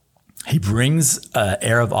he brings an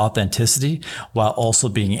air of authenticity while also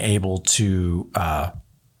being able to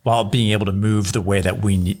move the way that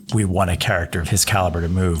we want a character of his caliber to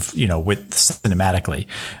move, with cinematically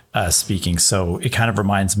speaking. So it kind of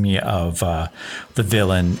reminds me of the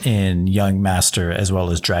villain in Young Master as well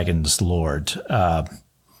as Dragon's Lord,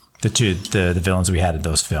 the villains we had in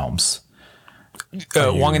those films.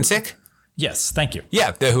 Wong and Sik? Yes, thank you.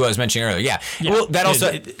 Yeah, who I was mentioning earlier. Yeah. Well, that also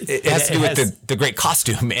it has to do with the great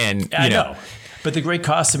costume, and I know, but the great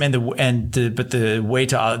costume and the way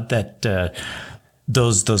to that.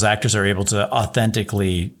 Those actors are able to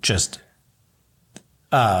authentically just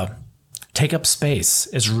take up space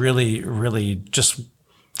is really, really just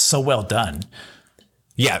so well done.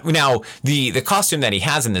 Yeah. Now, the costume that he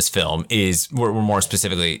has in this film is, we're more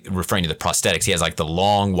specifically referring to the prosthetics. He has like the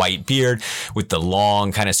long white beard with the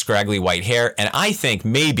long kind of scraggly white hair. And I think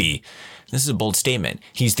maybe this is a bold statement.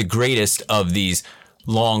 He's the greatest of these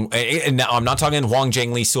long, and now I'm not talking Huang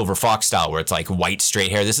Zhengli Silver Fox style where it's like white straight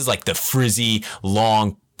hair. This is like the frizzy,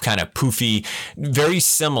 long, kind of poofy, very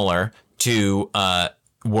similar to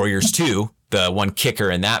Warriors 2, the one kicker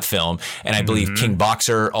in that film. And I believe King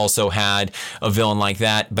Boxer also had a villain like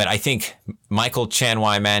that. But I think Michael Chan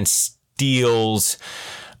Wai Man steals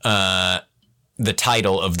the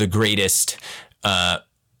title of the greatest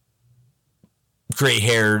gray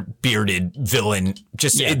hair bearded villain,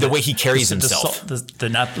 just the way he carries himself.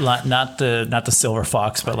 Not the Silver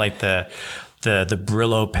Fox, but like the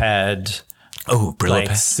Brillo pad. Oh, Brillo like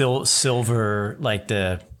pad. Silver, like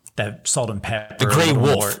that salt and pepper. The Gray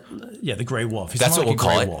Wolf. The Gray Wolf. That's what we'll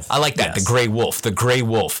call it. Wolf. I like that. Yes. The Gray Wolf. The Gray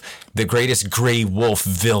Wolf. The greatest Gray Wolf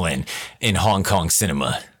villain in Hong Kong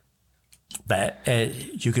cinema. That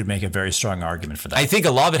you could make a very strong argument for that. I think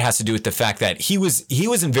a lot of it has to do with the fact that he was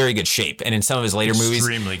in very good shape, and in some of his later movies,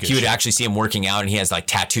 you would actually see him working out, and he has like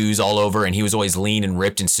tattoos all over, and he was always lean and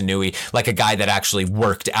ripped and sinewy, like a guy that actually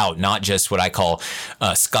worked out, not just what I call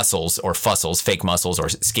scussles or fussles, fake muscles or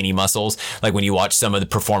skinny muscles. Like when you watch some of the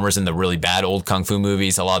performers in the really bad old kung fu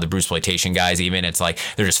movies, a lot of the Bruceploitation guys, even, it's like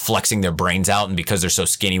they're just flexing their brains out, and because they're so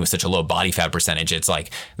skinny with such a low body fat percentage, it's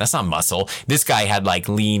like that's not muscle. This guy had like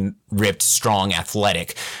lean, ripped, strong,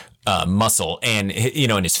 athletic muscle, and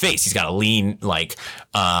in his face he's got a lean, like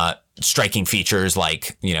striking features,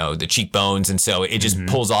 like the cheekbones, and so it just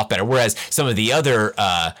pulls off better, whereas some of the other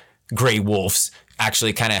Gray Wolves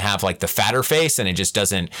actually kind of have like the fatter face, and it just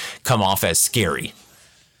doesn't come off as scary.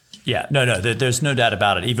 There's no doubt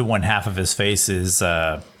about it. Even when half of his face is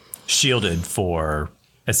shielded for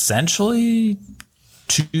essentially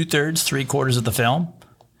 2/3, 3/4 of the film,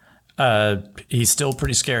 he's still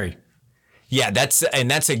pretty scary. Yeah, that's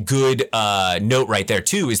a good note right there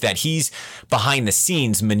too, is that he's behind the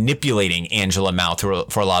scenes manipulating Angela Mao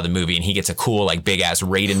for a lot of the movie, and he gets a cool like big ass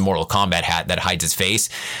Raiden Mortal Kombat hat that hides his face,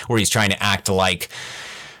 where he's trying to act like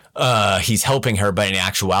he's helping her, but in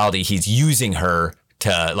actuality he's using her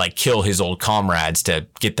to like kill his old comrades to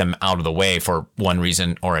get them out of the way for one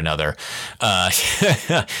reason or another.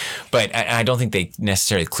 But I don't think they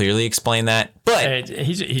necessarily clearly explain that. But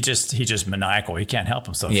he's just maniacal. He can't help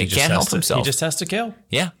himself. Yeah, he can't help himself. He just has to kill.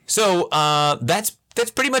 Yeah. So that's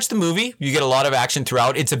pretty much the movie. You get a lot of action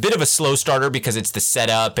throughout. It's a bit of a slow starter because it's the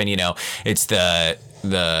setup, and it's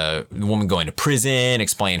the woman going to prison,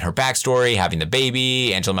 explaining her backstory, having the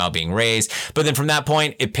baby, Angela Mao being raised. But then from that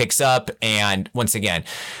point, it picks up, and once again,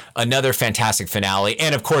 another fantastic finale,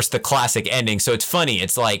 and of course the classic ending. So it's funny.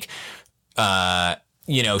 It's like,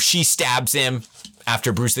 she stabs him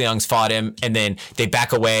after Bruce Leong's fought him, and then they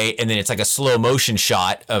back away, and then it's like a slow motion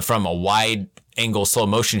shot from a wide angle slow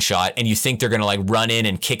motion shot, and you think they're gonna like run in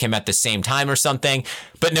and kick him at the same time or something,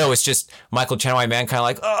 but no, it's just Michael Chan Wai Man kind of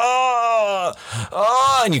like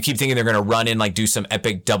and you keep thinking they're gonna run in, like do some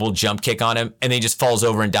epic double jump kick on him, and then he just falls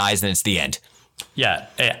over and dies, and it's the end. Yeah,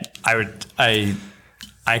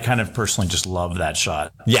 I kind of personally just love that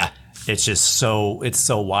shot. Yeah, it's so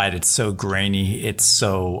wide, it's so grainy, it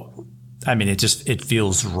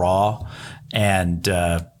feels raw, and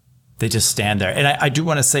they just stand there. And I do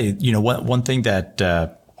want to say, one thing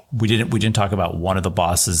that we didn't talk about. One of the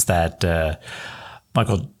bosses that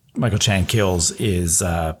Michael Chan kills is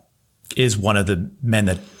one of the men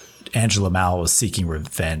that Angela Mao was seeking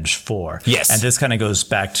revenge for. Yes, and this kind of goes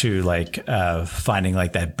back to like finding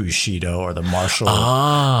like that Bushido or the martial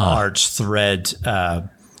arts thread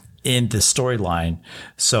in the storyline.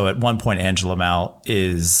 So at one point, Angela Mao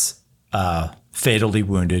is fatally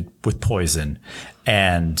wounded with poison,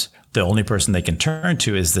 and the only person they can turn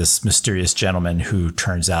to is this mysterious gentleman who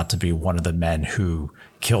turns out to be one of the men who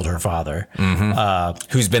killed her father.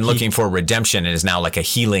 Who's been looking for redemption and is now like a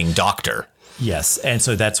healing doctor. Yes. And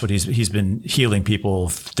so that's what he's been healing people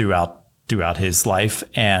throughout his life.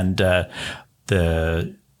 And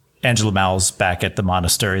the Angela Mao's back at the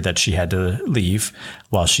monastery that she had to leave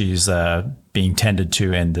while she's being tended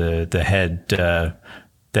to, and the head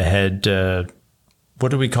what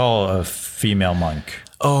do we call a female monk?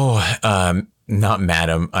 Not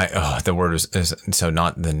madam. The word is so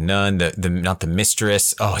not the nun, not the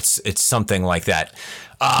mistress. Oh, it's something like that.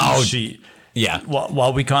 Oh, yeah.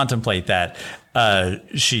 While we contemplate that,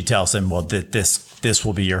 she tells him, well, that this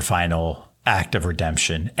will be your final act of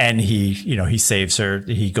redemption. And he saves her.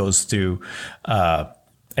 He goes through a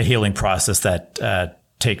healing process that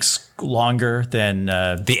takes longer than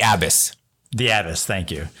the abbess. The abbess.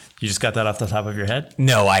 Thank you. You just got that off the top of your head?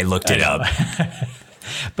 No, I looked it up.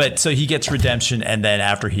 But so he gets redemption, and then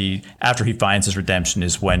after he finds his redemption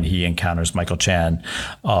is when he encounters Michael Chan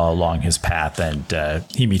along his path, and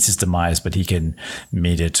he meets his demise, but he can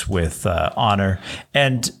meet it with honor.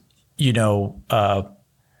 And the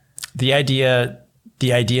idea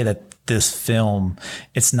that this film,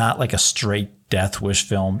 it's not like a straight Death Wish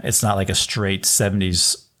film. It's not like a straight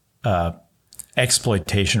 70s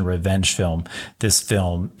exploitation revenge film. This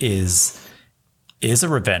film is a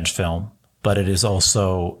revenge film, but it is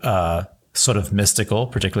also sort of mystical,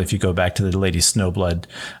 particularly if you go back to the Lady Snowblood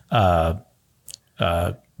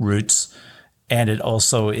roots. And it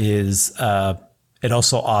also is, it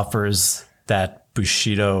also offers that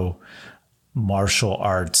Bushido martial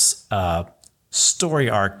arts story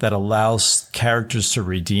arc that allows characters to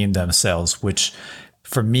redeem themselves, which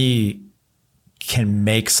for me can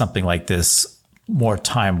make something like this more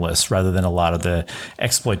timeless rather than a lot of the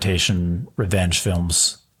exploitation revenge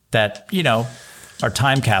films that, are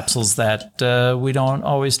time capsules that we don't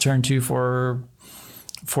always turn to for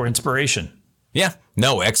inspiration. Yeah,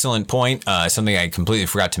 no, excellent point. Something I completely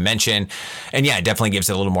forgot to mention. And yeah, it definitely gives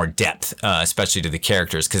it a little more depth, especially to the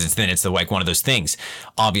characters, because it's like one of those things.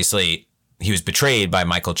 Obviously, he was betrayed by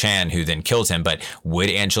Michael Chan, who then kills him. But would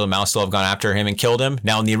Angela Mao still have gone after him and killed him?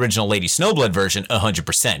 Now, in the original Lady Snowblood version,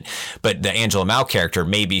 100%. But the Angela Mao character,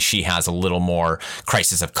 maybe she has a little more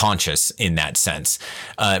crisis of conscience in that sense.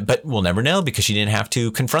 But we'll never know because she didn't have to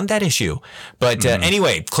confront that issue. But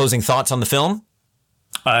anyway, closing thoughts on the film?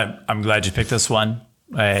 I'm glad you picked this one.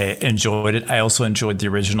 I enjoyed it. I also enjoyed the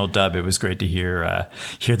original dub. It was great to hear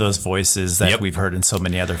those voices that we've heard in so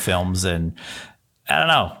many other films. And I don't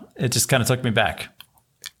know, it just kind of took me back.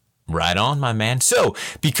 Right on, my man. So,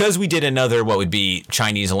 because we did another what would be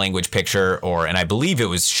Chinese language picture, and I believe it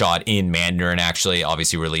was shot in Mandarin, actually,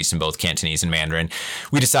 obviously released in both Cantonese and Mandarin,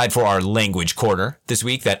 we decided for our language corner this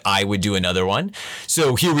week that I would do another one.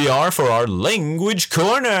 So here we are for our language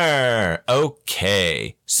corner.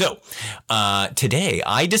 Okay. So, today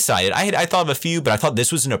I decided, I thought of a few, but I thought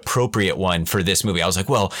this was an appropriate one for this movie. I was like,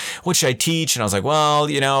 well, what should I teach? And I was like, well,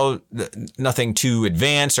 nothing too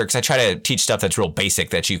advanced, because I try to teach stuff that's real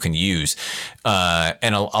basic that you can use.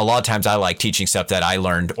 And a lot of times I like teaching stuff that I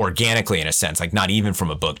learned organically in a sense, like not even from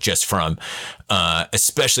a book, just from,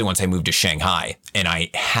 especially once I moved to Shanghai and I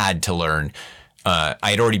had to learn. I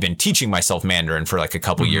had already been teaching myself Mandarin for like a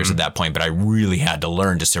couple years at that point, but I really had to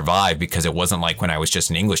learn to survive because it wasn't like when I was just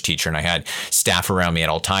an English teacher and I had staff around me at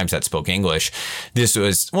all times that spoke English. This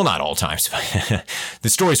was, well, not all times, but the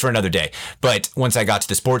story's for another day. But once I got to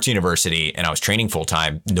the sports university and I was training full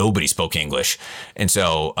time, nobody spoke English. And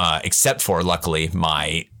so, except for luckily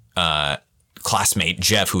my, classmate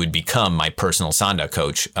Jeff, who would become my personal Sanda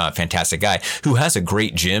coach, fantastic guy who has a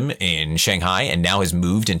great gym in Shanghai and now has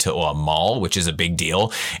moved into a mall, which is a big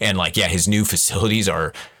deal. And his new facilities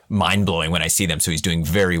are mind blowing when I see them. So he's doing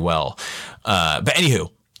very well. But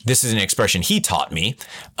anywho, this is an expression he taught me,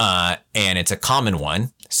 and it's a common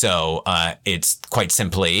one. So it's quite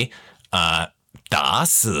simply 打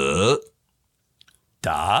死.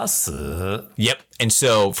 打死. Yep. And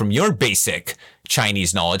so from your basic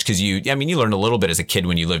Chinese knowledge, because you learned a little bit as a kid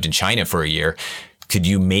when you lived in China for a year. Could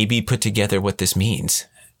you maybe put together what this means?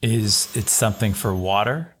 Is it something for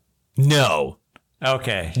water? No.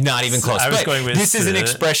 Okay. Not even close. I was going with this is an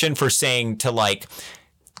expression for saying to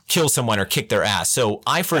kill someone or kick their ass. So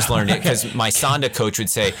I first learned it because my Sanda coach would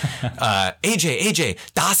say, AJ,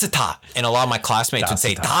 dasita. And a lot of my classmates would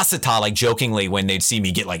say dasita, jokingly when they'd see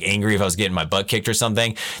me get angry if I was getting my butt kicked or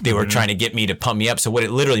something. They were trying to get me to pump me up. So what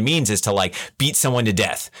it literally means is to beat someone to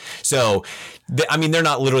death. So, they're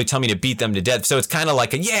not literally telling me to beat them to death. So it's kind of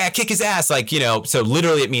like kick his ass. So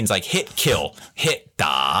literally it means hit, kill, hit,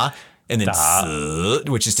 da, and then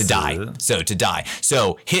which is to die. So to die.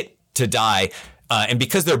 So hit, to die. And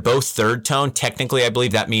because they're both third tone, technically, I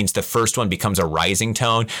believe that means the first one becomes a rising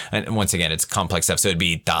tone. And once again, it's complex stuff. So it'd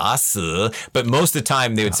be da si. But most of the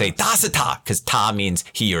time they would say da si ta, because ta means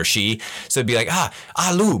he or she. So it'd be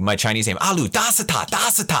Alu, my Chinese name, Alu, da si ta, da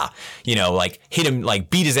si ta. Hit him,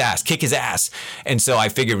 beat his ass, kick his ass. And so I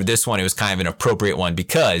figured with this one, it was kind of an appropriate one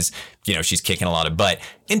because, she's kicking a lot of butt.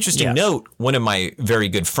 Interesting note, one of my very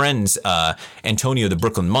good friends, Antonio the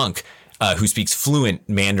Brooklyn Monk, who speaks fluent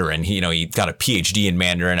Mandarin. He got a PhD in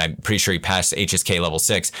Mandarin. I'm pretty sure he passed HSK level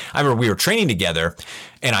 6. I remember we were training together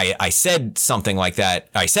And I said something like that.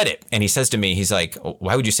 I said it. And he says to me, he's like,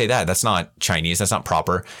 why would you say that? That's not Chinese. That's not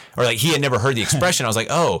proper. Or like, he had never heard the expression. I was like,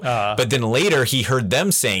 oh, but then later he heard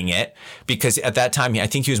them saying it, because at that time, I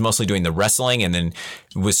think he was mostly doing the wrestling and then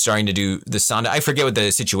was starting to do the sanda. I forget what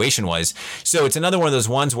the situation was. So it's another one of those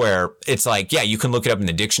ones where it's like, yeah, you can look it up in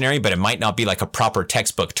the dictionary, but it might not be like a proper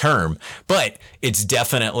textbook term, but it's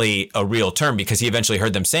definitely a real term, because he eventually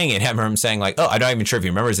heard them saying it. I remember him saying like, oh, I'm not even sure if he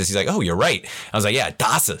remembers this. He's like, oh, you're right. I was like, yeah,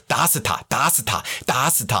 dasata.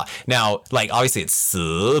 Now, like, obviously it's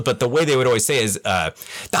s, but the way they would always say is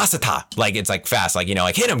dasata. Like, it's like fast, like,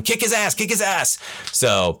 like hit him, kick his ass.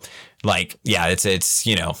 So like, yeah, it's,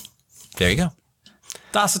 there you go.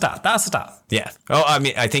 Dasata. Yeah. Oh, I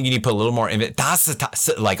mean, I think you need to put a little more in it.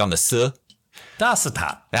 Dasata, like on the s.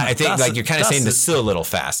 Dasata. I think like you're kind of saying the s a little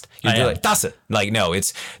fast. You're doing like dasa. Like, no,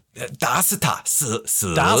 it's dasata.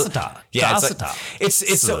 Dasata. Yeah, dasata.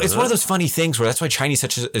 It's one of those funny things where that's why Chinese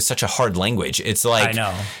is such a hard language. It's like, I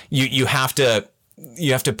know. You have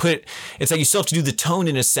to put, it's like you still have to do the tone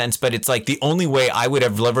in a sense, but it's like the only way I would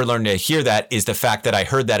have ever learned to hear that is the fact that I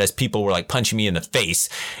heard that as people were like punching me in the face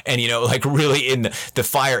and, like really in the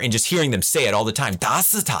fire, and just hearing them say it all the time.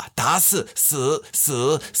 Dasata,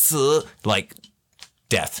 like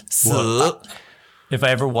death. Well, if I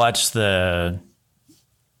ever watch the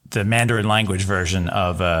Mandarin language version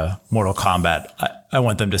of Mortal Kombat, I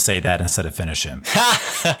want them to say that instead of finish him.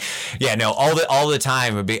 Yeah, no, all the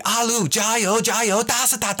time would be Alu, jayo,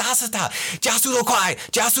 dasata, jasudo kwai,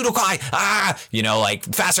 like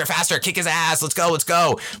faster, kick his ass, let's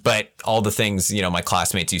go. But all the things, my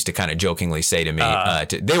classmates used to kind of jokingly say to me,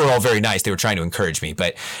 they were all very nice. They were trying to encourage me.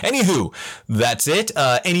 But anywho, that's it.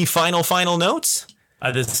 Any final notes?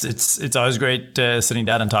 It's always great sitting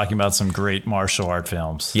down and talking about some great martial art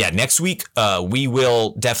films. Yeah, next week we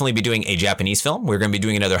will definitely be doing a Japanese film. We're going to be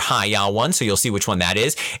doing another Hayao one, so you'll see which one that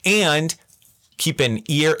is. And keep an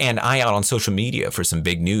ear and eye out on social media for some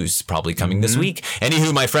big news probably coming this week.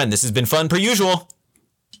 Anywho, my friend, this has been fun per usual.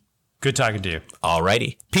 Good talking to you.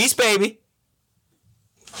 Alrighty. Peace, baby.